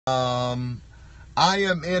I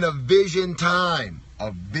am in a vision time, a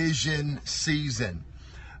vision season,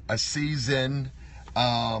 a season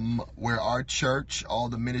where our church, all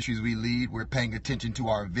the ministries we lead, we're paying attention to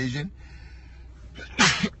our vision,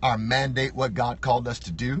 our mandate, what God called us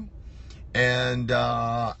to do, and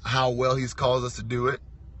how well He's called us to do it,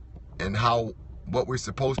 and what we're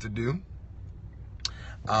supposed to do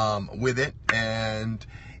with it. And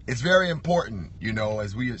it's very important,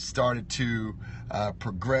 as we have started to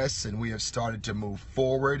progress and we have started to move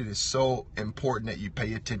forward. It is so important that you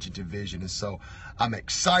pay attention to vision. And so I'm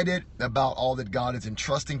excited about all that God is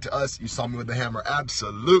entrusting to us. You saw me with the hammer,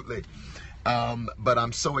 absolutely. But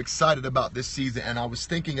I'm so excited about this season. And I was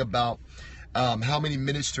thinking about how many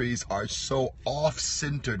ministries are so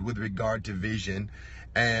off-centered with regard to vision.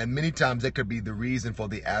 And many times that could be the reason for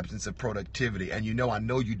the absence of productivity. And I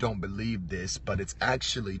know you don't believe this, but it's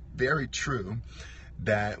actually very true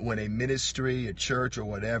that when a ministry, a church, or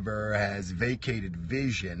whatever has vacated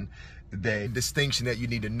vision, the distinction that you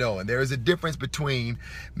need to know. And there is a difference between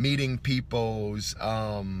meeting people's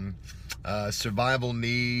survival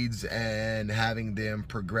needs and having them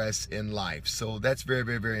progress in life. So that's very,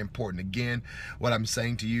 very, very important. Again, what I'm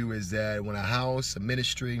saying to you is that when a house, a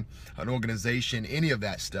ministry, an organization, any of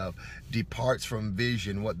that stuff departs from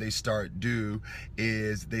vision, what they start do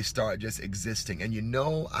is they start just existing. And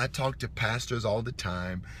I talk to pastors all the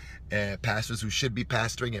time, pastors who should be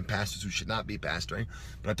pastoring and pastors who should not be pastoring.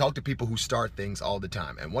 But I talk to people who start things all the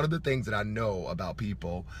time. And one of the things that I know about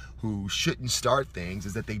people who shouldn't start things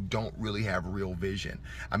is that they don't really have real vision.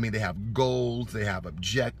 I mean, they have goals, they have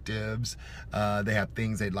objectives, they have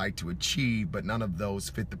things they'd like to achieve, but none of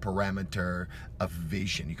those fit the parameter of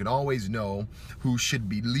vision. You can always know who should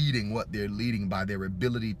be leading what they're leading by their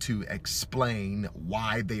ability to explain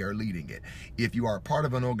why they are leading it. If you are a part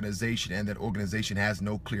of an organization and that organization has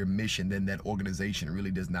no clear mission, then that organization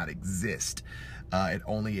really does not exist. It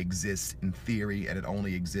only exists in theory, and it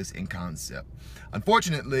only exists in concept.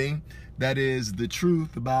 Unfortunately, that is the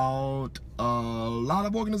truth about a lot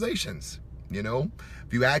of organizations. If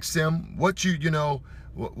you ask them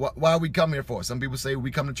why are we come here for? Some people say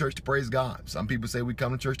we come to church to praise God. Some people say we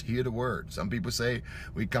come to church to hear the word. Some people say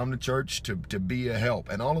we come to church to be a help.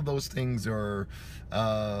 And all of those things are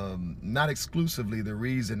not exclusively the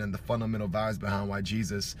reason and the fundamental vibes behind why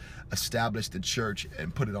Jesus established the church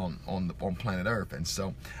and put it on planet Earth. And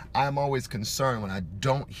so I'm always concerned when I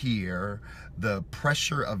don't hear the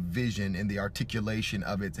pressure of vision in the articulation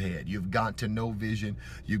of its head. You've got to know vision.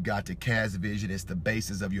 You've got to cast vision. It's the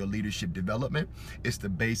basis of your leadership development. It's the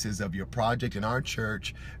basis of your project. In our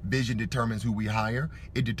church, vision determines who we hire.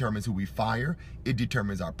 It determines who we fire. It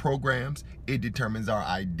determines our programs. It determines our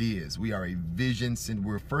ideas. We are a vision.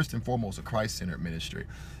 We're first and foremost a Christ-centered ministry.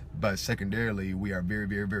 But secondarily, we are very,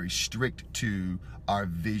 very, very strict to our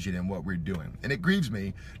vision and what we're doing. And it grieves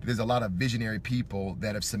me that there's a lot of visionary people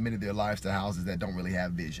that have submitted their lives to houses that don't really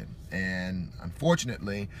have vision. And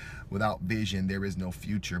unfortunately, without vision, there is no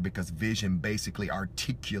future, because vision basically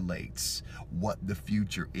articulates what the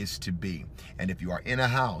future is to be. And if you are in a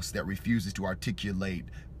house that refuses to articulate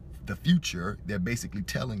the future, they're basically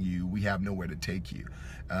telling you we have nowhere to take you.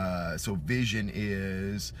 So vision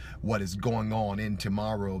is what is going on in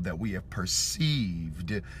tomorrow that we have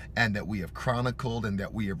perceived and that we have chronicled and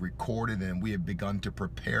that we have recorded and we have begun to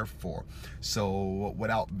prepare for. So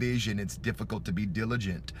without vision, it's difficult to be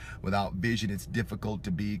diligent. Without vision, it's difficult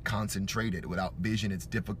to be concentrated. Without vision, it's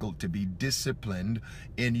difficult to be disciplined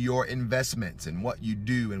in your investments and what you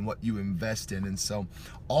do and what you invest in. And so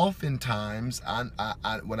oftentimes,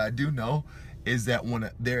 what I do know is that when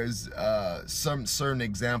there's some certain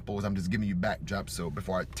examples, I'm just giving you backdrop so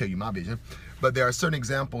before I tell you my vision, but there are certain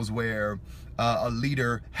examples where a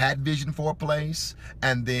leader had vision for a place,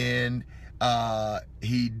 and then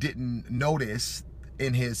he didn't notice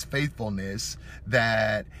in his faithfulness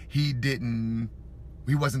that he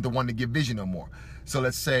wasn't the one to give vision no more. So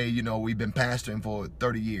let's say, we've been pastoring for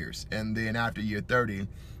 30 years, and then after year 30,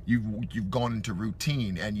 you've gone into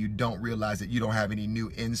routine and you don't realize that you don't have any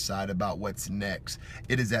new insight about what's next.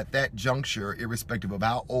 It is at that juncture, irrespective of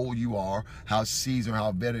how old you are, how seasoned or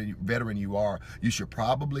how veteran you are, you should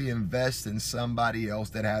probably invest in somebody else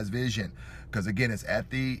that has vision. Because again, it's at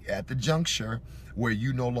the juncture where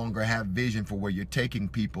you no longer have vision for where you're taking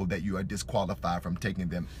people that you are disqualified from taking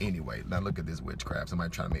them anyway. Now look at this witchcraft. Somebody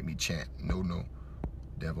trying to make me chant. No,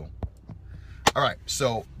 devil. All right,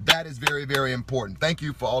 so that is very, very important. Thank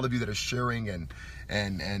you for all of you that are sharing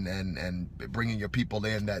and bringing your people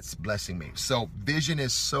in. That's blessing me. So vision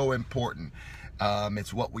is so important.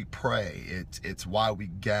 It's what we pray. It's why we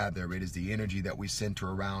gather. It is the energy that we center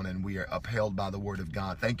around, and we are upheld by the word of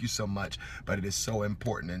God. Thank you so much, but it is so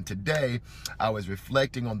important. And today I was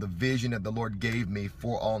reflecting on the vision that the Lord gave me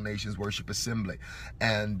for All Nations Worship Assembly.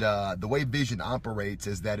 And the way vision operates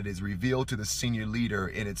is that it is revealed to the senior leader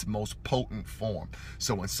in its most potent form.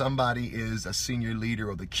 So when somebody is a senior leader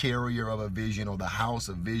or the carrier of a vision or the house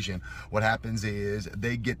of vision, what happens is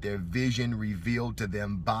they get their vision revealed to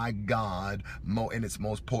them by God in its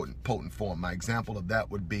most potent form. My example of that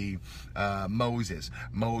would be Moses.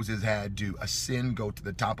 Moses had to ascend, go to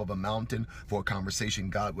the top of a mountain for a conversation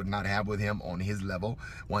God would not have with him on his level.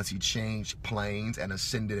 Once he changed planes and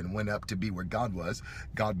ascended and went up to be where God was,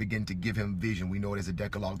 God began to give him vision. We know it as a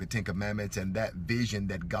Decalogue, the Ten Commandments, and that vision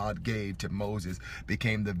that God gave to Moses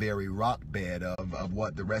became the very rock bed of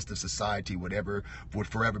what the rest of society would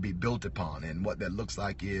forever be built upon. And what that looks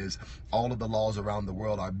like is all of the laws around the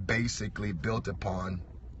world are basically built upon.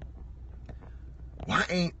 Why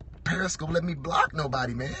ain't Periscope let me block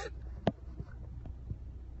nobody, man?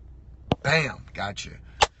 Bam, gotcha.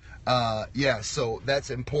 Yeah, so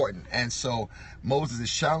that's important. And so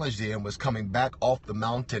Moses' challenge then was coming back off the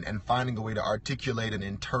mountain and finding a way to articulate and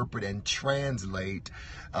interpret and translate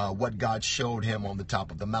what God showed him on the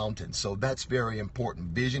top of the mountain. So that's very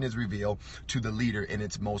important. Vision is revealed to the leader in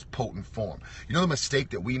its most potent form. You know the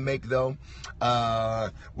mistake that we make, though?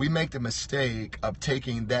 We make the mistake of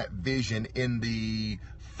taking that vision in the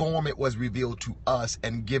form it was revealed to us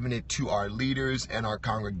and giving it to our leaders and our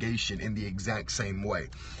congregation in the exact same way.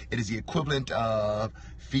 It is the equivalent of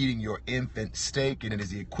feeding your infant steak, and it is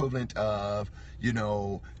the equivalent of, you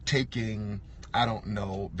know, taking, I don't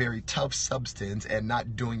know, very tough substance and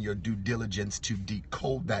not doing your due diligence to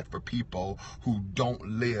decode that for people who don't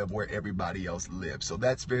live where everybody else lives. So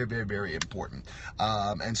that's very, very, very important.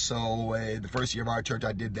 And so the first year of our church,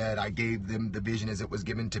 I did that. I gave them the vision as it was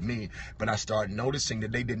given to me, but I started noticing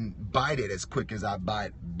that they didn't bite it as quick as I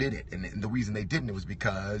bit it. And the reason they didn't was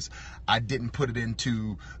because I didn't put it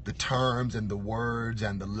into the terms and the words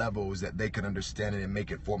and the levels that they could understand it and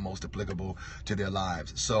make it foremost applicable to their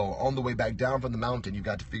lives. So on the way back down from the mountain, you've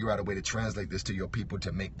got to figure out a way to translate this to your people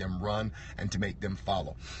to make them run and to make them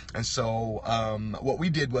follow. And so what we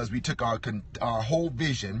did was we took our whole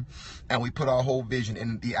vision and we put our whole vision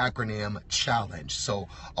in the acronym CHALLENGE. So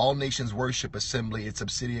All Nations Worship Assembly, its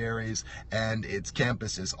subsidiaries and its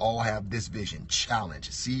campuses all have this vision, CHALLENGE,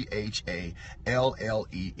 CHALLENGE.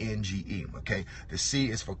 Okay, the C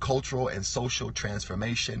is for cultural and social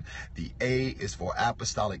transformation. The A is for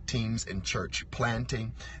apostolic teams and church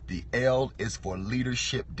planting. The L is for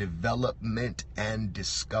leadership development and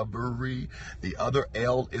discovery. The other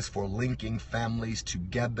L is for linking families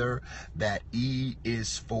together. That E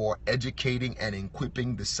is for educating and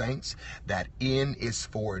equipping the saints. That N is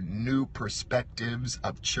for new perspectives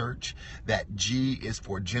of church. That G is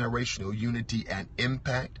for generational unity and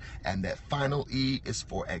impact. And that final E is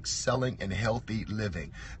for excelling in healthy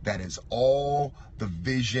living. That is all the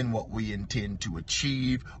vision, what we intend to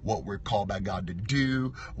achieve, what we're called by God to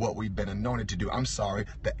do, what we've been anointed to do. I'm sorry,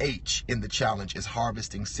 the H in the challenge is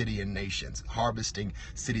harvesting city and nations. Harvesting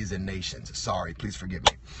cities and nations. Sorry, please forgive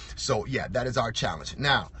me. So yeah, that is our challenge.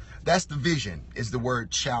 Now, that's the vision, is the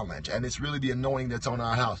word challenge. And it's really the anointing that's on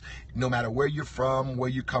our house. No matter where you're from,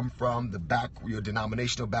 where you come from, your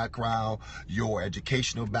denominational background, your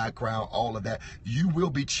educational background, all of that, you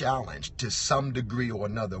will be challenged to some degree or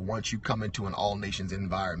another once you come into an all nations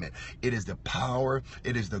environment. It is the power,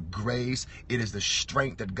 it is the grace, it is the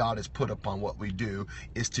strength that God has put upon what we do,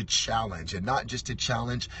 is to challenge. And not just to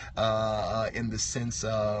challenge in the sense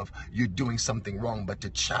of you're doing something wrong, but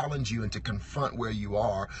to challenge you and to confront where you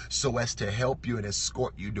are, so as to help you and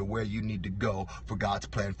escort you to where you need to go for God's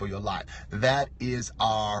plan for your life. That is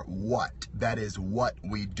our what. That is what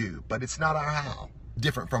we do. But it's not our how.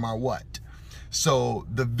 Different from our what. So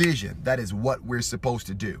the vision, that is what we're supposed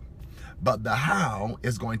to do. But the how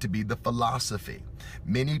is going to be the philosophy.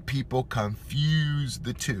 Many people confuse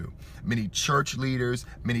the two. Many church leaders,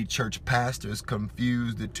 many church pastors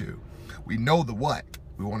confuse the two. We know the what.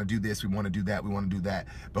 We want to do this, we want to do that, we want to do that.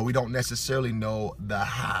 But we don't necessarily know the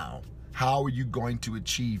how. How are you going to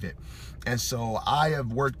achieve it? And so I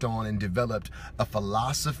have worked on and developed a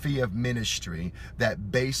philosophy of ministry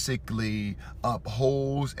that basically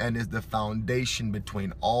upholds and is the foundation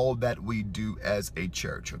between all that we do as a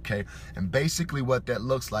church, okay? And basically what that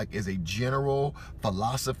looks like is a general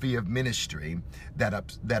philosophy of ministry that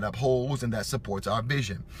upholds and that supports our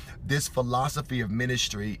vision. This philosophy of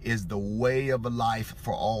ministry is the way of life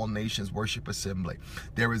for All Nations Worship Assembly.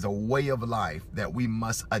 There is a way of life that we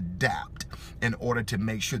must adapt adapt in order to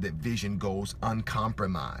make sure that vision goes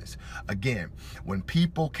uncompromised. Again, when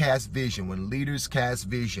people cast vision, when leaders cast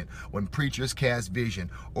vision, when preachers cast vision,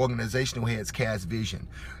 organizational heads cast vision,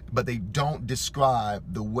 but they don't describe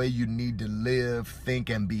the way you need to live, think,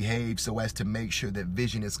 and behave so as to make sure that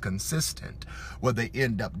vision is consistent, what they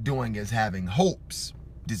end up doing is having hopes,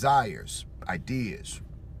 desires, ideas,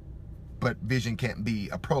 but vision can't be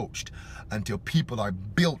approached until people are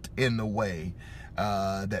built in a way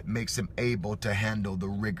that makes them able to handle the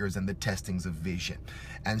rigors and the testings of vision.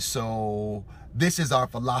 And so this is our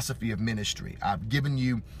philosophy of ministry. I've given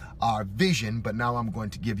you our vision, but now I'm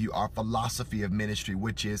going to give you our philosophy of ministry,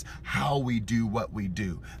 which is how we do what we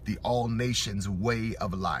do, the all nations way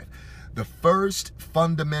of life. The first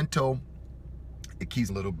fundamental, it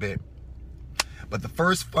keys a little bit, but the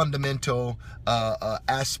first fundamental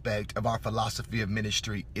aspect of our philosophy of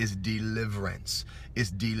ministry is deliverance.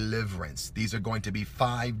 These are going to be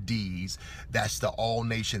 5 Ds. That's the all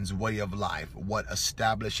nations way of life, what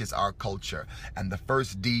establishes our culture. And the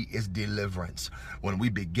first D is deliverance. When we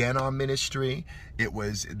began our ministry, it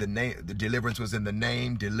was the name, the deliverance was in the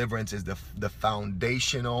name. Deliverance is the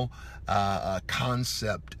foundational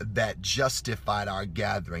concept that justified our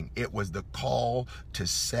gathering. It was the call to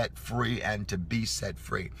set free and to be set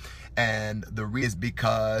free. And the reason is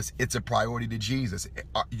because it's a priority to Jesus.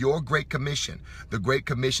 Your Great Commission, the Great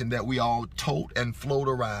Commission that we all tote and float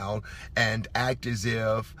around and act as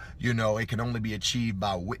if, you know, it can only be achieved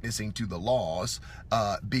by witnessing to the lost,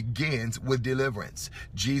 begins with deliverance.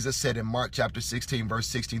 Jesus said in Mark chapter 16, verse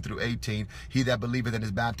 16 through 18, he that believeth and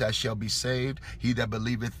is baptized shall be saved. He that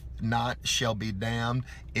believeth not shall be damned.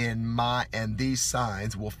 And these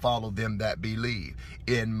signs will follow them that believe.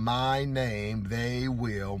 In my name they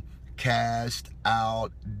will cast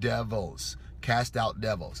out devils. Cast out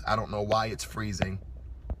devils. I don't know why it's freezing.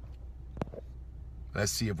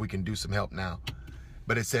 Let's see if we can do some help now.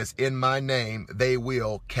 But it says, in my name they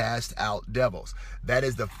will cast out devils. That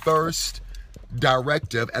is the first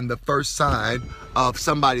directive and the first sign of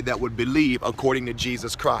somebody that would believe according to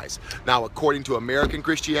Jesus Christ. Now, according to American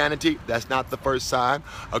Christianity, that's not the first sign.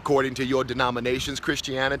 According to your denomination's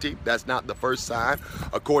Christianity, that's not the first sign.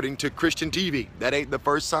 According to Christian TV, that ain't the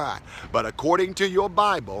first sign. But according to your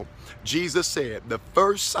Bible, Jesus said the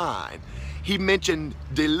first sign, he mentioned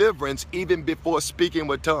deliverance even before speaking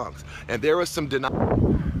with tongues. And there are some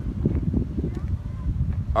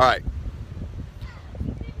all right.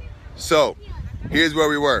 So here's where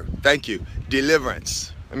we were. Thank you.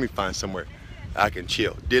 Deliverance. Let me find somewhere I can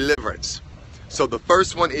chill. Deliverance. So the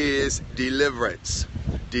first one is deliverance.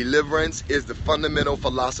 Deliverance is the fundamental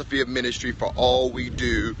philosophy of ministry for all we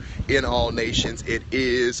do in all nations. It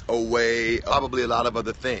is a way, probably a lot of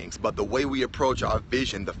other things, but the way we approach our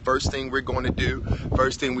vision, the first thing we're going to do,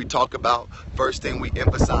 first thing we talk about, first thing we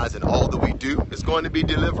emphasize in all that we do is going to be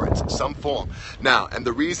deliverance, some form. Now, and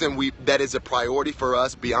the reason that is a priority for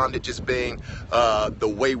us beyond it just being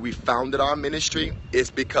the way we founded our ministry is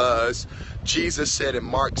because Jesus said in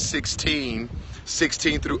Mark 16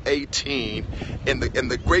 through 18, in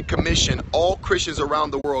the Great Commission, all Christians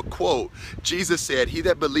around the world quote, Jesus said, he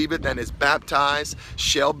that believeth and is baptized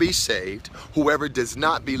shall be saved. Whoever does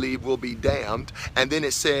not believe will be damned. And then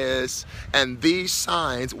it says, and these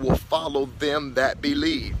signs will follow them that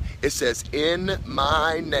believe. It says, in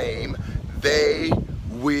my name they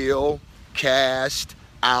will cast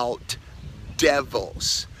out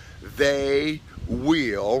devils. They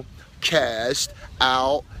will cast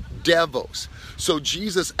out devils. So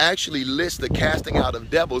Jesus actually lists the casting out of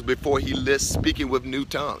devils before he lists speaking with new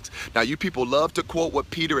tongues. Now, you people love to quote what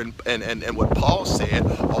Peter and what Paul said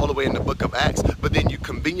all the way in the book of Acts, but then you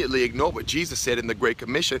conveniently ignore what Jesus said in the Great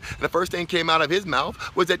Commission. And the first thing came out of his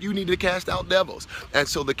mouth was that you need to cast out devils. And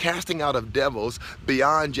so the casting out of devils,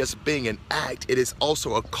 beyond just being an act, it is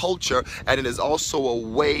also a culture and it is also a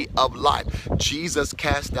way of life. Jesus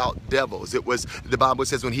cast out devils. It was, the Bible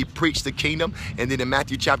says, when he preached the kingdom, and then in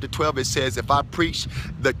Matthew chapter 12 it says, if I preach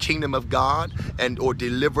the kingdom of God, or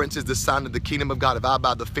deliverance is the sign of the kingdom of God, if I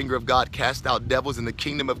by the finger of God cast out devils, and the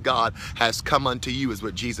kingdom of God has come unto you, is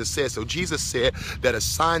what Jesus says. So Jesus said that a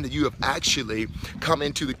sign that you have actually come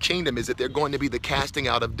into the kingdom is that they're going to be the casting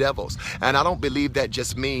out of devils. And I don't believe that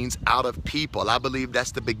just means out of people. I believe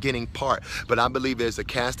that's the beginning part, but I believe there's a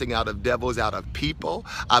casting out of devils out of people.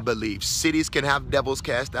 I believe cities can have devils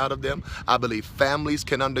cast out of them. I believe families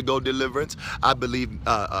can undergo deliverance. I believe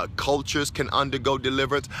cultures can undergo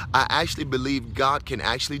deliverance, I actually believe God can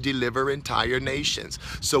actually deliver entire nations.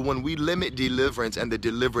 So when we limit deliverance and the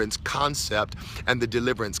deliverance concept and the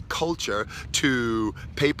deliverance culture to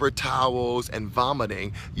paper towels and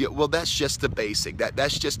vomiting, well, that's just the basic.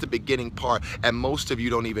 That's just the beginning part, and most of you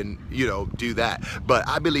don't even, do that. But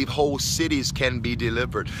I believe whole cities can be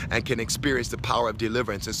delivered and can experience the power of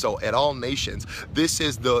deliverance. And so at all nations, this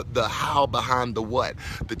is the how behind the what.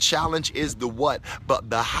 The challenge is the what, but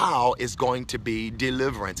the how is going to be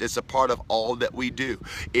deliverance. It's a part of all that we do,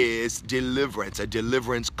 is deliverance, a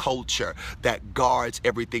deliverance culture that guards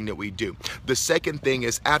everything that we do. The second thing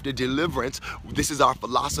is, after deliverance, this is our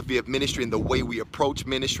philosophy of ministry and the way we approach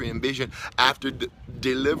ministry and vision. After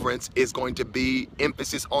deliverance is going to be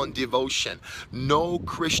emphasis on devotion. No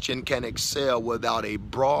Christian can excel without a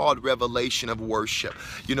broad revelation of worship.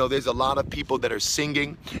 There's a lot of people that are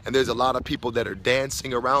singing, and there's a lot of people that are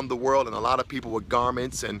dancing around the world, and a lot of people with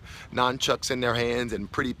garments and nunchucks in their hands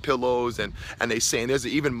and pretty pillows, and they saying there's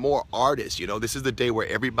even more artists. This is the day where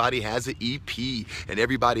everybody has an EP and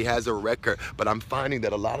everybody has a record, but I'm finding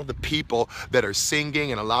that a lot of the people that are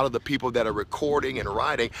singing and a lot of the people that are recording and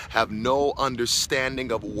writing have no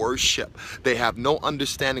understanding of worship. They have no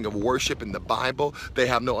understanding of worship in the Bible. They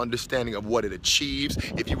have no understanding of what it achieves.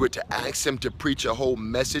 If you were to ask them to preach a whole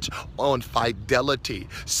message on fidelity,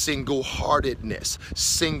 single-heartedness,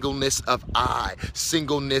 singleness of eye,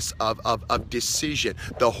 singleness of decision,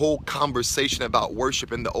 the whole conversation about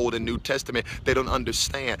worship in the Old and New Testament, they don't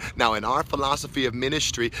understand. Now, in our philosophy of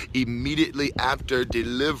ministry, immediately after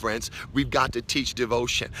deliverance, we've got to teach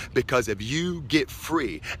devotion, because if you get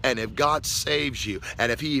free and if God saves you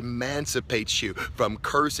and if he emancipates you from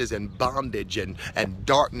curses and bondage and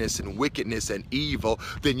darkness and wickedness and evil,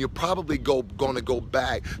 then you're probably going to go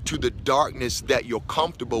back to the darkness that you're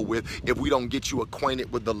comfortable with if we don't get you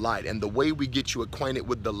acquainted with the light. And the way we get you acquainted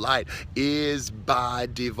with the light is by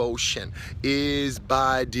devotion,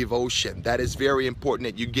 That is very important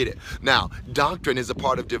that you get it. Now, doctrine is a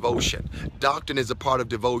part of devotion. Doctrine is a part of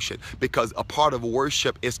devotion because a part of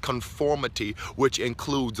worship is conformity, which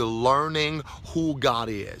includes learning who God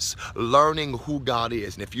is. Learning who God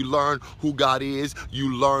is. And if you learn who God is,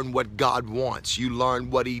 you learn what God wants. You learn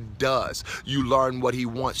what he does. You learn what he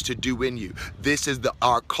wants to do in you. This is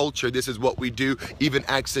our culture. This is what we do, even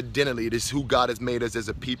accidentally. It is who God has made us as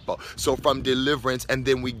a people. So from deliverance, and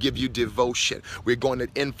then we give you devotion. We're going to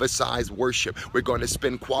emphasize worship. We're going to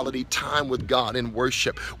spend quality time with God in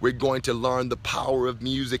worship. We're going to learn the power of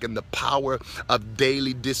music and the power of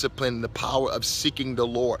daily discipline, the power of seeking the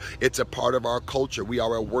Lord. It's a part of our culture. We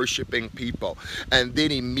are a worshiping people. And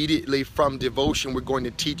then immediately from devotion, we're going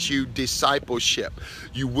to teach you discipleship.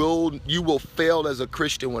 You will fail as a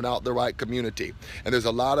Christian without the right community. And there's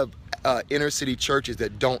a lot of inner city churches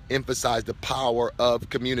that don't emphasize the power of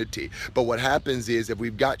community. But what happens is, if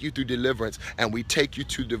we've got you through deliverance and we take you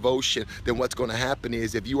to devotion, then what's going to happen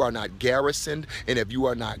is, if you are not garrisoned, and if you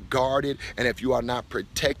are not guarded, and if you are not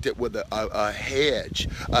protected with a hedge,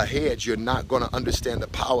 you're not going to understand the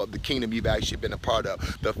power of the kingdom you've actually been a part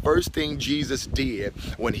of. The first thing Jesus did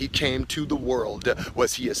when he came to the world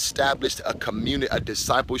was he established a community, a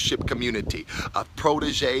discipleship community of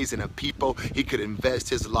proteges and of people he could invest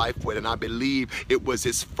his life with. And I believe it was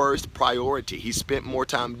his first priority. He spent more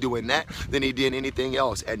time doing that than he did anything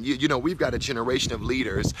else. And we've got a generation of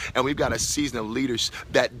leaders, and we've got a season of leaders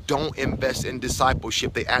that don't invest in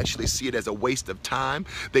discipleship. They actually see it as a waste of time.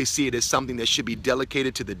 They see it as something that should be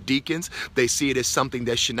delegated to the deacons. They see it as something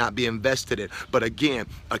that should not be invested in. But again,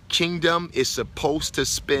 a kingdom is supposed to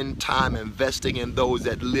spend time investing in those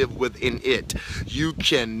that live within it. You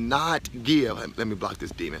cannot give, let me block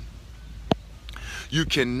this demon. You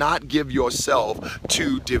cannot give yourself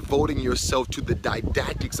to devoting yourself to the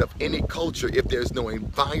didactics of any culture if there's no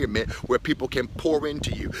environment where people can pour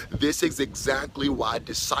into you. This is exactly why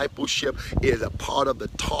discipleship is a part of the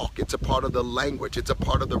talk. It's a part of the language. It's a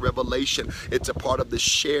part of the revelation. It's a part of the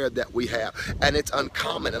share that we have. And it's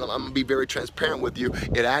uncommon. And I'm going to be very transparent with you.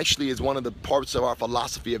 It actually is one of the parts of our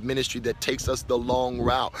philosophy of ministry that takes us the long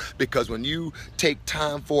route. Because when you take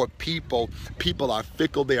time for people are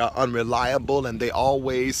fickle, they are unreliable, and they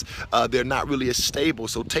always they're not really as stable.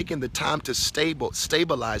 So taking the time to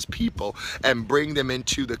stabilize people and bring them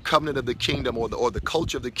into the covenant of the kingdom, or the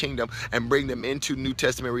culture of the kingdom, and bring them into New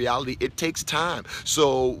Testament reality, it takes time.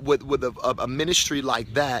 So with a ministry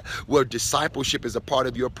like that, where discipleship is a part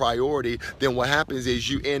of your priority, then what happens is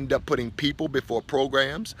you end up putting people before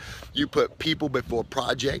programs, you put people before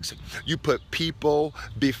projects, you put people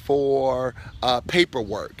before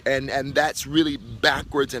paperwork, and that's really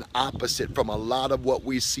backwards and opposite from a lot lot of what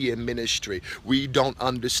we see in ministry. We don't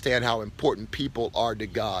understand how important people are to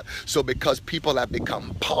God. So because people have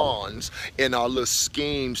become pawns in our little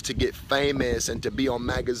schemes to get famous and to be on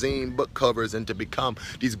magazine book covers and to become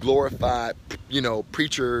these glorified,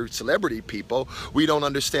 preacher celebrity people, we don't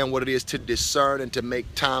understand what it is to discern and to make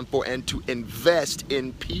time for and to invest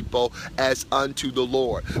in people as unto the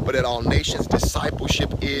Lord. But at All Nations,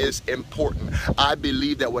 discipleship is important. I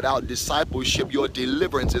believe that without discipleship, your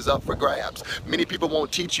deliverance is up for grabs. Many people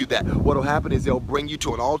won't teach you that. What will happen is they'll bring you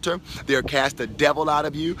to an altar, they'll cast the devil out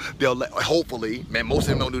of you, hopefully, man, most of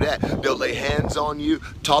them don't do that, they'll lay hands on you,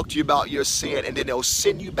 talk to you about your sin, and then they'll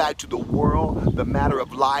send you back to the world, the matter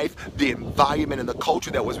of life, the environment and the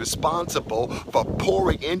culture that was responsible for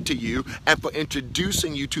pouring into you and for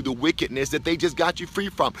introducing you to the wickedness that they just got you free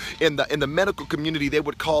from. In the medical community, they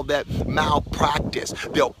would call that malpractice.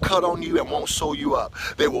 They'll cut on you and won't sew you up.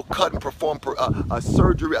 They will cut and perform a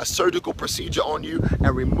surgical procedure on you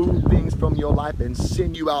and remove things from your life and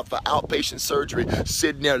send you out for outpatient surgery,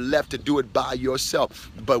 sitting there left to do it by yourself.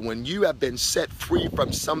 But when you have been set free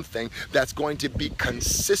from something that's going to be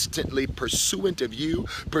consistently pursuant of you,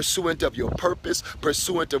 pursuant of your purpose,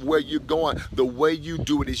 pursuant of where you're going, the way you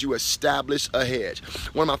do it is you establish a hedge.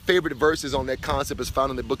 One of my favorite verses on that concept is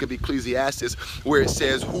found in the book of Ecclesiastes, where it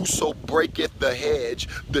says, "Whoso breaketh the hedge,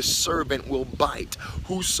 the serpent will bite.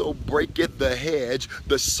 Whoso breaketh the hedge,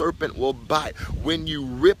 the serpent will bite." When you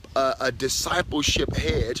rip a discipleship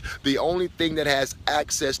hedge, the only thing that has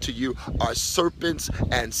access to you are serpents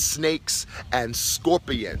and snakes and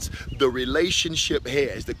scorpions. The relationship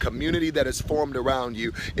hedge, the community that is formed around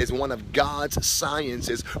you, is one of God's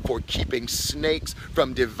sciences for keeping snakes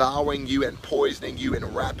from devouring you and poisoning you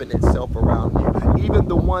and wrapping itself around you, even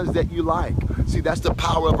the ones that you like. See, that's the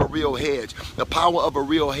power of a real hedge. The power of a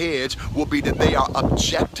real hedge will be that they are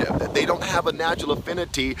objective, that they don't have a natural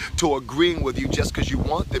affinity to agreeing with you just because you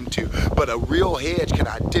want them to. But a real hedge can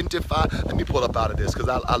identify. Let me pull up out of this because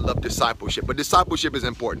I love discipleship. But discipleship is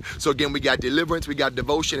important. So again, we got deliverance, we got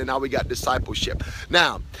devotion, and now we got discipleship.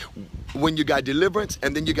 Now, when you got deliverance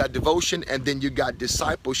and then you got devotion and then you got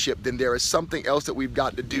discipleship, then there is something else that we've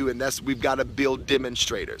got to do, and that's we've got to build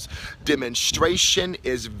demonstrators. Demonstration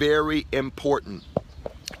is very important.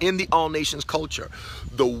 In the All Nations culture,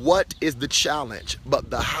 the what is the challenge, but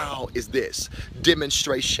the how is this: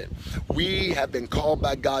 demonstration. We have been called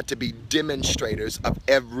by God to be demonstrators of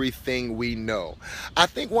everything we know. I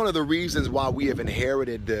think one of the reasons why we have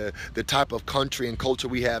inherited the type of country and culture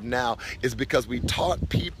we have now is because we taught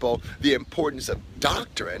people the importance of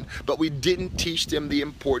doctrine, but we didn't teach them the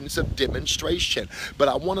importance of demonstration. But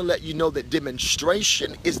I want to let you know that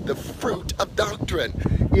demonstration is the fruit of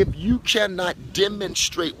doctrine. If you cannot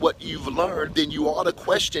demonstrate what you've learned, then you ought to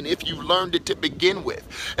question if you learned it to begin with.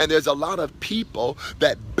 And there's a lot of people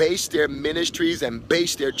that base their ministries and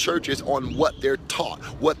base their churches on what they're taught.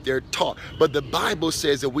 But the Bible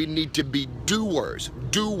says that we need to be doers.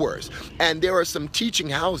 And there are some teaching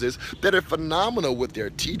houses that are phenomenal with their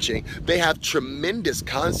teaching. They have tremendous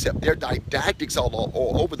concept. Their didactics all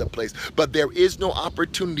over the place. But there is no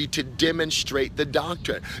opportunity to demonstrate the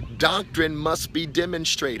doctrine. Doctrine must be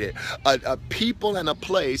demonstrated. A people and a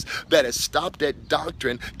place that has stopped at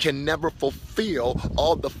doctrine can never fulfill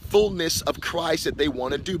all the fullness of Christ that they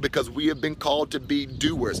want to do, because we have been called to be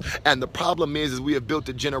doers. And the problem is we have built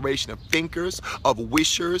a generation of thinkers, of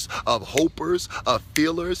wishers, of hopers, of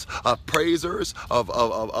feelers, of praisers,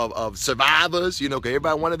 of survivors.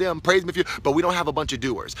 Everybody one of them, praise me if you, but we don't have a bunch of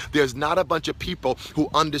doers. There's not a bunch of people who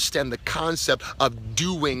understand the concept of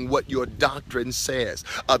doing what your doctrine says,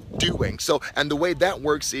 of doing. So, and the way that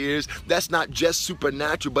works is that's not just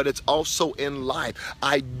supernatural, but it's also in life.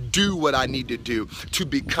 I do what I need to do to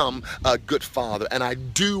become a good father, and I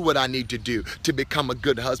do what I need to do to become a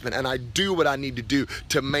good husband, and I do what I need to do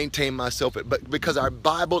to maintain myself. But because our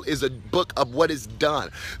Bible is a book of what is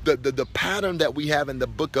done, the pattern that we have in the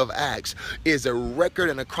book of Acts is a record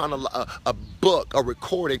and a book, a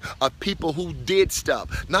recording of people who did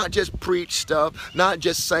stuff, not just preach stuff, not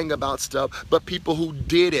just sang about stuff, but people who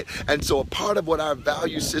did it. And so a part of what our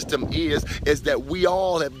value system is that we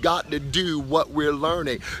all have got to do what we're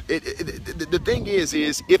learning. The thing is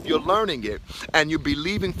if you're learning it and you're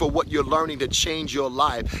believing for what you're learning to change your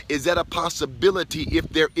life, is that a possibility if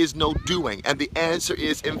there is no doing? And the answer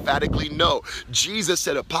is emphatically no. Jesus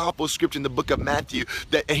said a powerful scripture in the book of Matthew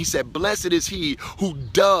that he said, "Blessed is he who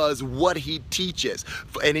does what he teaches."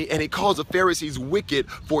 And he calls the Pharisees wicked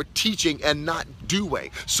for teaching and not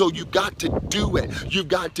doing. So you got to do it. You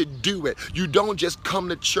got to do it. You don't just come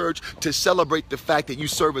to church to celebrate the fact fact that you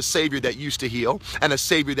serve a Savior that used to heal, and a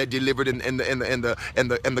Savior that delivered in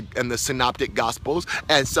the synoptic Gospels,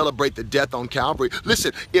 and celebrate the death on Calvary.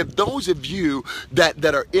 Listen, if those of you that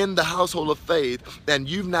are in the household of faith and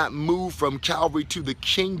you've not moved from Calvary to the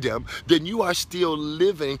kingdom, then you are still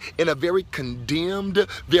living in a very condemned,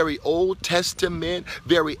 very Old Testament,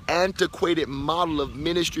 very antiquated model of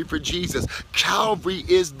ministry for Jesus. Calvary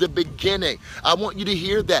is the beginning. I want you to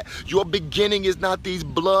hear that. Your beginning is not these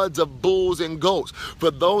bloods of bulls and goats.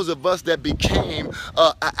 For those of us that became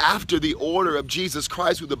after the order of Jesus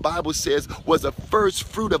Christ, who the Bible says was a first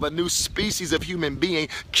fruit of a new species of human being,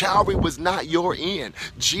 Calvary was not your end.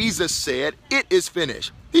 Jesus said, "It is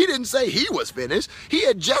finished." He didn't say he was finished. He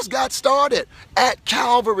had just got started at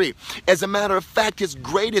Calvary. As a matter of fact, his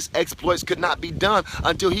greatest exploits could not be done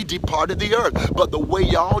until he departed the earth. But the way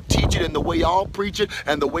y'all teach it and the way y'all preach it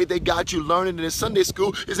and the way they got you learning in Sunday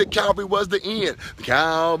school is that Calvary was the end.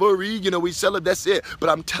 Calvary, you know, we celebrate, that's it. But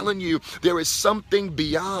I'm telling you, there is something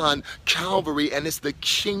beyond Calvary, and it's the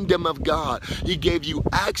kingdom of God. He gave you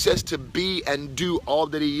access to be and do all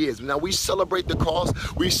that he is. Now, we celebrate the cross,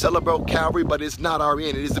 we celebrate Calvary, but it's not our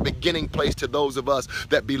end. It is the beginning place to those of us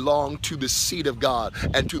that belong to the seed of God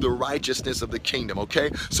and to the righteousness of the kingdom,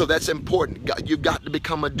 okay? So that's important. You've got to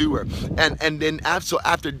become a doer. And then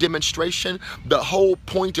after demonstration, the whole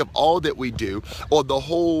point of all that we do, or the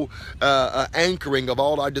whole anchoring of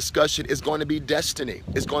all our discussion, is going to be destiny.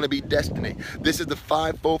 It's going to be destiny. This is the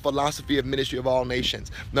fivefold philosophy of ministry of all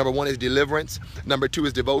nations. Number 1 is deliverance. Number 2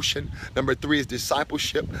 is devotion. Number 3 is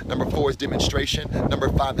discipleship. Number 4 is demonstration. Number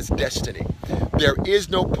 5 is destiny. There is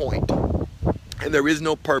no point and there is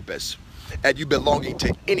no purpose at you belonging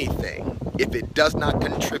to anything if it does not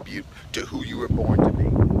contribute to who you were born to be.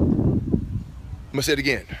 I'm gonna say it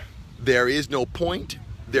again. There is no point,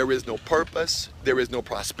 there is no purpose, there is no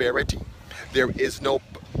prosperity, there is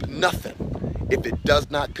nothing if it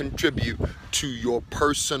does not contribute to your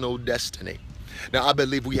personal destiny. Now, I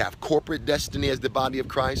believe we have corporate destiny as the body of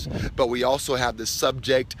Christ, but we also have the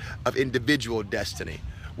subject of individual destiny,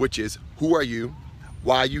 which is, who are you?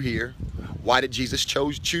 Why are you here? Why did Jesus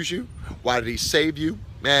choose you? Why did he save you?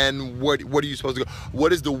 And what are you supposed to go?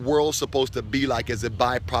 What is the world supposed to be like as a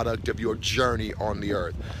byproduct of your journey on the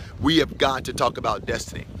earth? We have got to talk about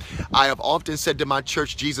destiny. I have often said to my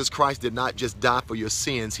church, Jesus Christ did not just die for your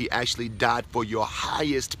sins, he actually died for your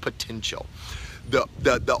highest potential.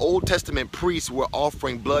 The Old Testament priests were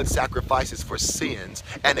offering blood sacrifices for sins,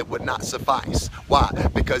 and it would not suffice. Why?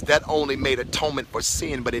 Because that only made atonement for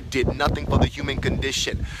sin, but it did nothing for the human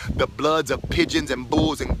condition. The bloods of pigeons and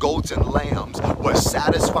bulls and goats and lambs were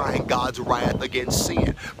satisfying God's wrath against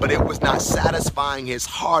sin, but it was not satisfying his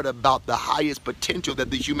heart about the highest potential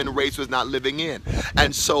that the human race was not living in.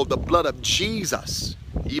 And so the blood of Jesus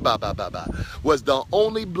was the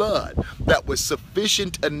only blood that was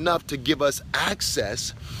sufficient enough to give us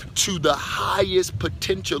access to the highest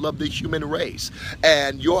potential of the human race.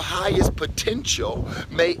 And your highest potential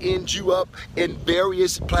may end you up in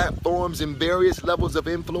various platforms, in various levels of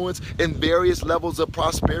influence, in various levels of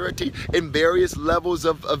prosperity, in various levels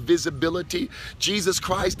of visibility. Jesus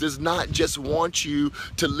Christ does not just want you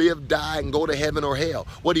to live, die, and go to heaven or hell.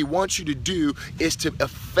 What he wants you to do is to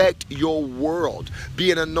affect your world.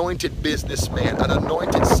 Be an anointed businessman, an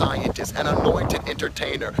anointed scientist, an anointed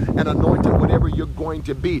entertainer, an anointed whatever you're going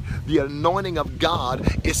to be. The anointing of God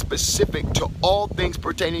is specific to all things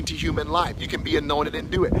pertaining to human life. You can be anointed and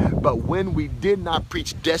do it. But when we did not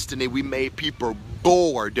preach destiny, we made people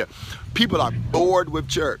bored. People are bored with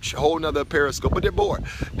church. A whole nother periscope, but they're bored.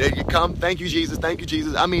 They come, thank you, Jesus, thank you,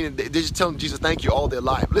 Jesus. I mean, they're just telling Jesus thank you all their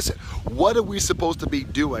life. Listen, what are we supposed to be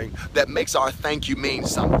doing that makes our thank you mean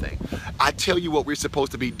something? I tell you what we're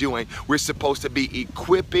supposed to be doing. We're supposed to be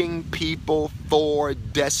equipping people for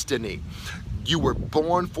destiny. You were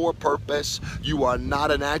born for a purpose. You are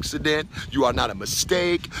not an accident. You are not a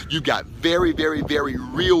mistake. You got very, very, very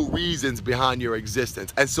real reasons behind your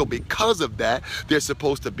existence. And so because of that, there's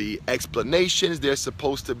supposed to be explanations. There's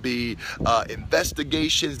supposed to be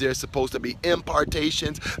investigations. There's supposed to be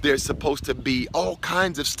impartations. There's supposed to be all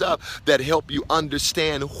kinds of stuff that help you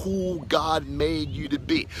understand who God made you to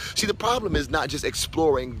be. See, the problem is not just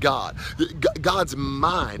exploring God. God's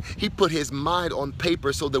mind, he put his mind on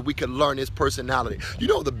paper so that we could learn his personality. personality. You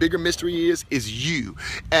know what the bigger mystery is you.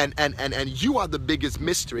 And you are the biggest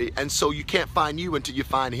mystery, and so you can't find you until you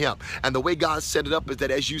find him. And the way God set it up is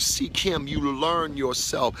that as you seek him, you learn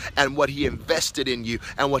yourself and what he invested in you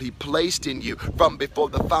and what he placed in you from before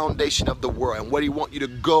the foundation of the world, and what he wants you to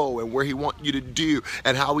go and where he wants you to do,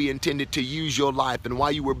 and how he intended to use your life, and why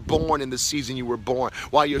you were born in the season you were born,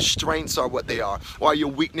 why your strengths are what they are, why your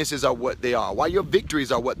weaknesses are what they are, why your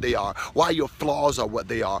victories are what they are, why your flaws are what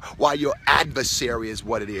they are, why your adversary is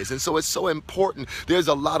what it is. And so it's so important. There's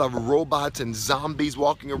a lot of robots and zombies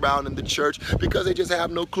walking around in the church because they just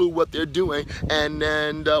have no clue what they're doing and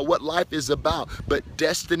what life is about. But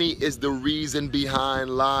destiny is the reason behind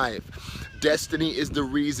life. Destiny is the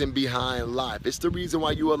reason behind life. It's the reason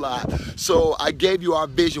why you're alive. So I gave you our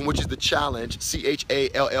vision, which is the challenge.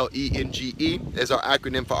 CHALLENGE is our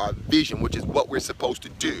acronym for our vision, which is what we're supposed to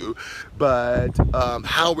do. But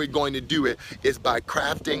how we're going to do it is by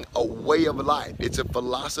crafting a way of life. It's a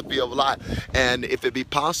philosophy of life. And if it be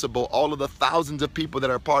possible, all of the thousands of people that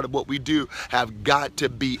are part of what we do have got to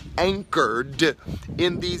be anchored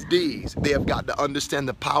in these D's. They have got to understand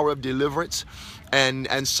the power of deliverance.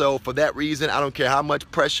 And so for that reason, I don't care how much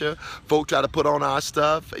pressure folk try to put on our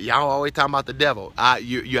stuff. Y'all always talking about the devil.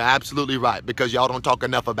 You're absolutely right, because y'all don't talk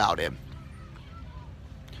enough about him.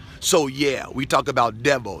 So yeah, we talk about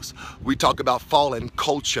devils. We talk about fallen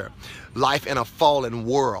culture. Life in a fallen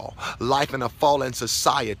world, life in a fallen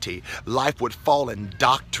society, life with fallen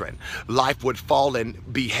doctrine, life with fallen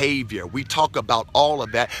behavior. We talk about all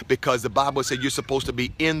of that because the Bible said you're supposed to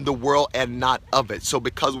be in the world and not of it. So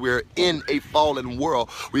because we're in a fallen world,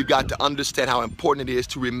 we've got to understand how important it is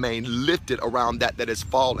to remain lifted around that is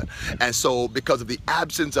fallen. And so because of the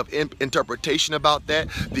absence of interpretation about that,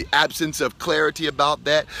 the absence of clarity about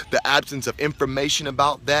that, the absence of information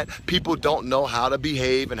about that, people don't know how to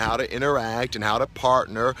behave and how to interact and how to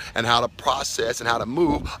partner and how to process and how to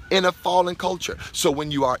move in a fallen culture. So when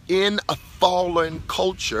you are in a fallen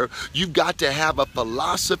culture, you've got to have a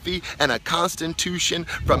philosophy and a constitution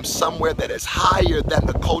from somewhere that is higher than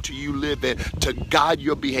the culture you live in to guide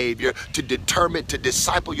your behavior, to determine, to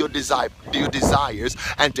disciple your desires,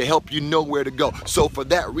 and to help you know where to go. So for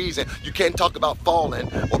that reason, you can't talk about fallen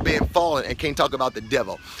or being fallen and can't talk about the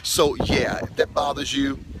devil. So yeah, if that bothers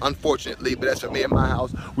you, unfortunately, but that's for me and my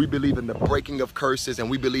house, we believe in the breaking of curses, and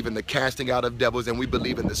we believe in the casting out of devils, and we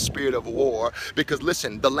believe in the spirit of war, because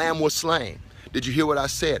listen, the Lamb was slain. Did you hear what I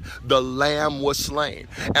said? The Lamb was slain.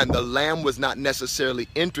 And the Lamb was not necessarily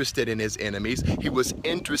interested in his enemies. He was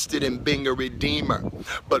interested in being a redeemer.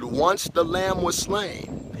 But once the Lamb was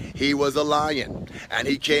slain, he was a lion. And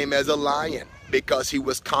he came as a lion because he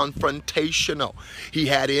was confrontational. He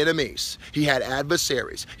had enemies. He had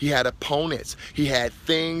adversaries. He had opponents. He had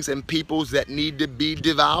things and peoples that need to be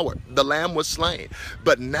devoured. The Lamb was slain.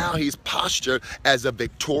 But now he's postured as a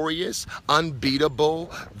victorious, unbeatable,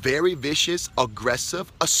 very vicious,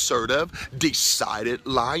 aggressive, assertive, decided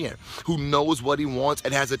lion who knows what he wants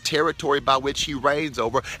and has a territory by which he reigns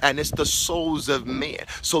over, and it's the souls of men.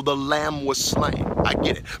 So the Lamb was slain. I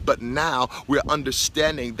get it. But now we're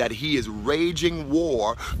understanding that he is raging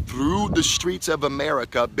war through the streets of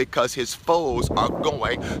America because his foes are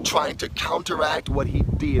going, trying to counteract what he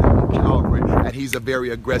did on Calvary, and he's a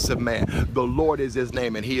very aggressive man. The Lord is his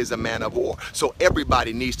name, and he is a man of war. So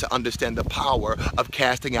everybody needs to understand the power of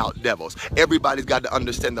casting out devils. Everybody's got to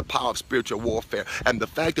understand the power of spiritual warfare. And the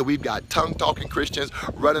fact that we've got tongue-talking Christians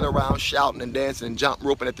running around shouting and dancing and jump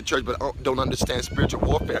roping at the church but don't understand spiritual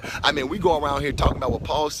warfare. I mean, we go around here talking about what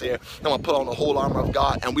Paul said, I'm going to put on the whole armor of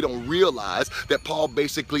God, and we don't realize that Paul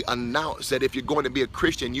basically announced that if you're going to be a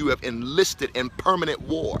Christian, you have enlisted in permanent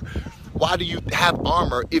war. Why do you have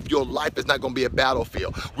armor if your life is not going to be a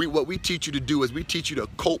battlefield? What we teach you to do is we teach you to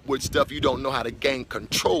cope with stuff you don't know how to gain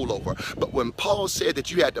control over. But when Paul said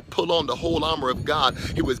that you had to pull on the whole armor of God,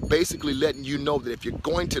 he was basically letting you know that if you're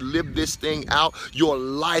going to live this thing out, your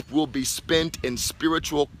life will be spent in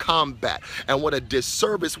spiritual combat. And what a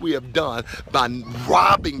disservice we have done by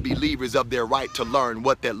robbing believers of their right to learn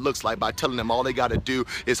what that looks like by telling them all they got to do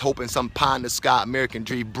is hope in some pie in the sky American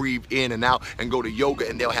dream, breathe in and out and go to yoga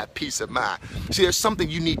and they'll have peace of mind. See, there's something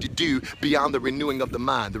you need to do beyond the renewing of the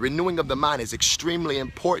mind. The renewing of the mind is extremely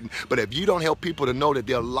important, but if you don't help people to know that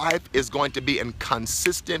their life is going to be in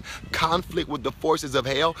consistent conflict with the forces of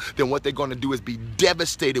hell, then what they're going to do is be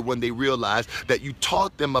devastated when they realize that you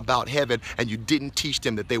taught them about heaven and you didn't teach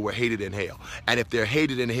them that they were hated in hell. And if they're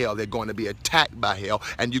hated in hell, they're going to be attacked by hell,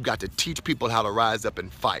 and you've got to teach people how to rise up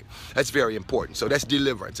and fight. That's very important. So that's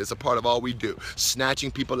deliverance. It's a part of all we do.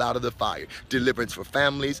 Snatching people out of the fire. Deliverance for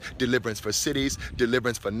families, deliverance deliverance for cities,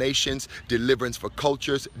 deliverance for nations, deliverance for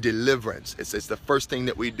cultures, deliverance. It's the first thing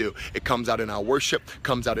that we do. It comes out in our worship,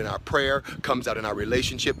 comes out in our prayer, comes out in our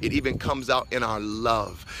relationship. It even comes out in our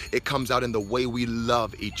love. It comes out in the way we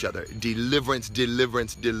love each other. Deliverance,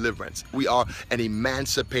 deliverance, deliverance. We are an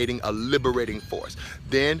emancipating, a liberating force.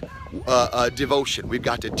 Then devotion. We've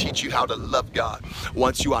got to teach you how to love God.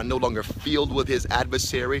 Once you are no longer filled with his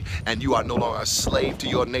adversary and you are no longer a slave to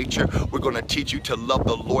your nature, we're going to teach you to love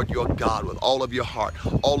the Lord your God with all of your heart,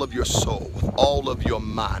 all of your soul, with all of your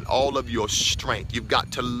mind, all of your strength. You've got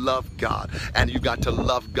to love God, and you've got to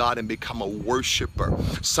love God and become a worshiper,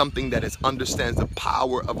 something that understands the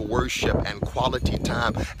power of worship and quality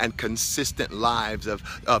time and consistent lives of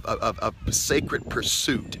sacred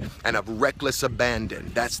pursuit and of reckless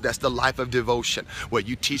abandon. That's the life of devotion, where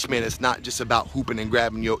you teach men it's not just about hooping and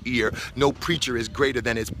grabbing your ear. No preacher is greater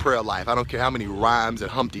than his prayer life. I don't care how many rhymes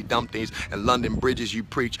and Humpty Dumptys and London Bridges you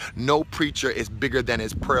preach. No preacher is bigger than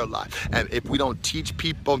his prayer life. And if we don't teach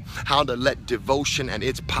people how to let devotion and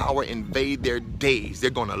its power invade their days,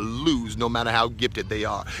 they're going to lose no matter how gifted they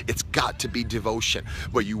are. It's got to be devotion,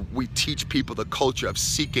 where we teach people the culture of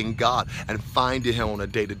seeking God and finding him on a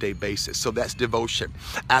day-to-day basis. So that's devotion.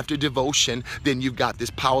 After devotion, then you've got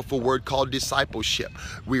this powerful word called discipleship.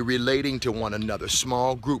 We're relating to one another,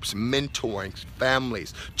 small groups, mentoring,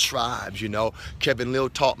 families, tribes. You know, Kevin Lill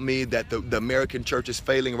taught me that the American church is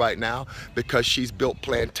failing right now because she's built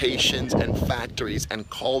plantations and factories and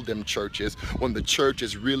called them churches, when the church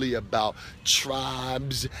is really about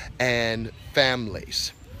tribes and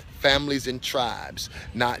families. Families and tribes,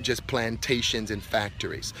 not just plantations and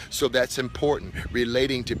factories. So that's important,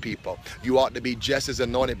 relating to people. You ought to be just as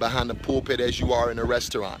anointed behind the pulpit as you are in a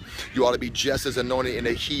restaurant. You ought to be just as anointed in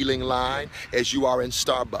a healing line as you are in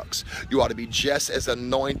Starbucks. You ought to be just as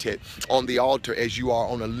anointed on the altar as you are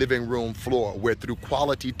on a living room floor, where through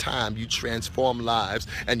quality time you transform lives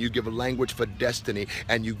and you give a language for destiny,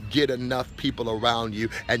 and you get enough people around you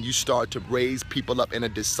and you start to raise people up in a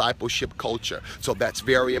discipleship culture. So that's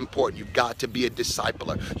very important. You've got to be a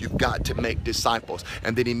discipler. You've got to make disciples.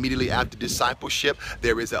 And then immediately after discipleship,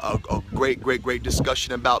 there is a great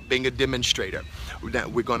discussion about being a demonstrator.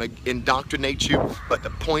 We're going to indoctrinate you, but the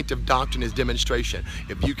point of doctrine is demonstration.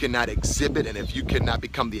 If you cannot exhibit and if you cannot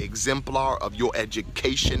become the exemplar of your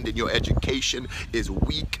education, then your education is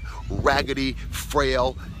weak, raggedy,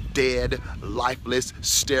 frail, dead, lifeless,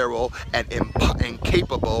 sterile, and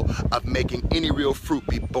incapable of making any real fruit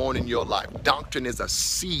be born in your life. Doctrine is a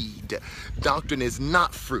seed. Doctrine is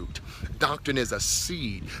not fruit. Doctrine is a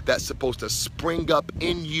seed that's supposed to spring up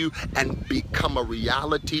in you and become a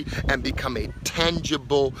reality and become a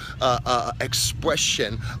tangible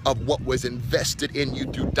expression of what was invested in you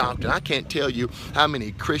through doctrine. I can't tell you how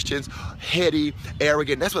many Christians, heady,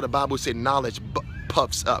 arrogant, that's what the Bible says, knowledge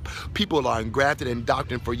puffs up. People are engrafted in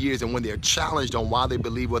doctrine for years, and when they're challenged on why they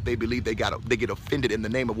believe what they believe, they get offended in the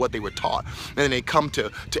name of what they were taught. And then they come to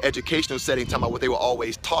educational settings talking about what they were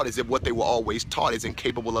always taught, as if what they were always taught is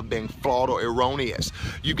incapable of being flawed or erroneous.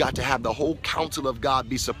 You got to have the whole counsel of God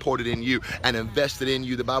be supported in you and invested in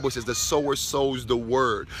you. The Bible says the sower sows the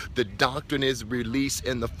word. The doctrine is released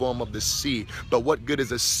in the form of the seed. But what good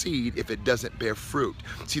is a seed if it doesn't bear fruit?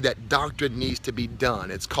 See, that doctrine needs to be done.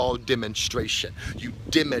 It's called demonstration. You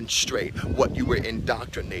demonstrate what you were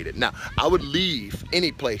indoctrinated. Now, I would leave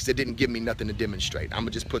any place that didn't give me nothing to demonstrate. I'm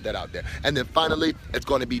gonna just put that out there. And then finally, it's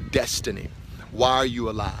going to be destiny. Why are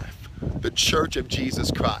you alive? The Church of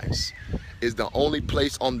Jesus Christ is the only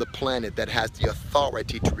place on the planet that has the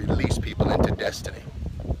authority to release people into destiny.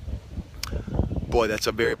 Boy, that's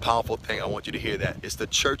a very powerful thing. I want you to hear that. It's the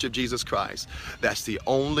Church of Jesus Christ. That's the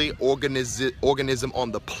only organism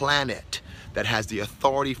on the planet that has the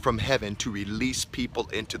authority from heaven to release people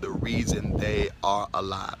into the reason they are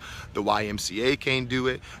alive. The YMCA can't do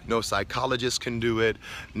it. No psychologist can do it.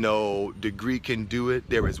 No degree can do it.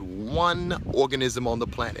 There is one organism on the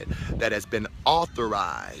planet that has been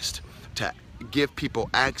authorized to give people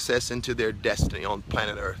access into their destiny on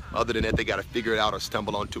planet Earth. Other than that, they got to figure it out or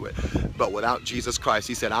stumble onto it. But without Jesus Christ,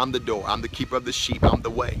 he said, I'm the door, I'm the keeper of the sheep, I'm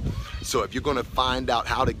the way. So if you're going to find out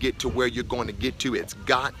how to get to where you're going to get to, it's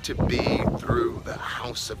got to be through the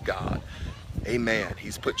house of God. Amen.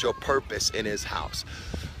 He's put your purpose in his house.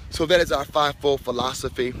 So that is our fivefold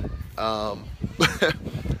philosophy. I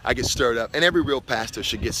get stirred up, and every real pastor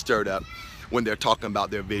should get stirred up when they're talking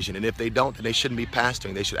about their vision. And if they don't, then they shouldn't be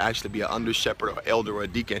pastoring. They should actually be an under shepherd or elder or a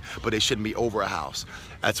deacon, but they shouldn't be over a house.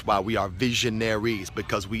 That's why we are visionaries,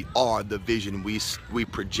 because we are the vision we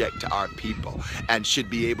project to our people, and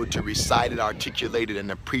should be able to recite it, articulate it,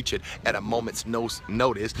 and preach it at a moment's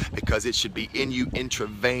notice, because it should be in you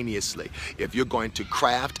intravenously. If you're going to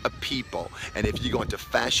craft a people, and if you're going to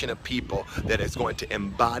fashion a people that is going to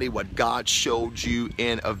embody what God showed you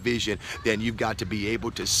in a vision, then you've got to be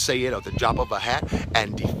able to say it at the drop of a hat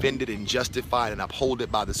and defend it and justify it and uphold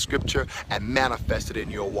it by the scripture and manifest it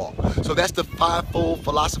in your walk. So that's the fivefold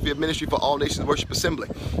philosophy of ministry for All Nations Worship Assembly.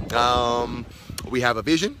 We have a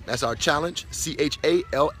vision. That's our challenge. CHALLENGE.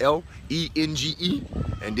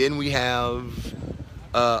 And then we have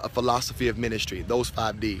a philosophy of ministry. Those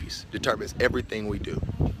 5 D's determines everything we do.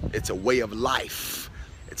 It's a way of life.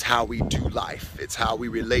 It's how we do life. It's how we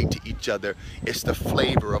relate to each other. It's the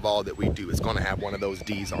flavor of all that we do. It's going to have one of those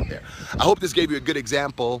D's on there. I hope this gave you a good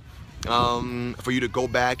example for you to go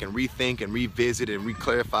back and rethink and revisit and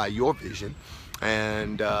re-clarify your vision,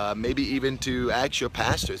 and maybe even to ask your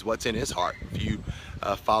pastors what's in his heart. If you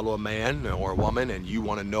follow a man or a woman and you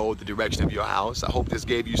want to know the direction of your house, I hope this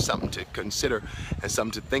gave you something to consider and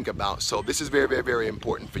something to think about. So this is very, very, very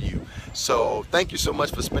important for you. So thank you so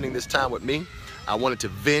much for spending this time with me. I wanted to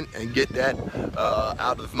vent and get that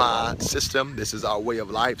out of my system. This is our way of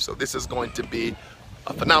life. So this is going to be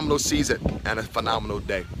a phenomenal season and a phenomenal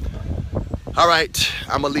day. All right,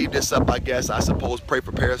 I'm gonna leave this up, I guess. I suppose pray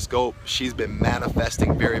for Periscope. She's been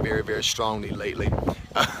manifesting very, very, very strongly lately.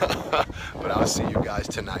 But I'll see you guys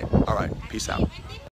tonight. All right, peace out.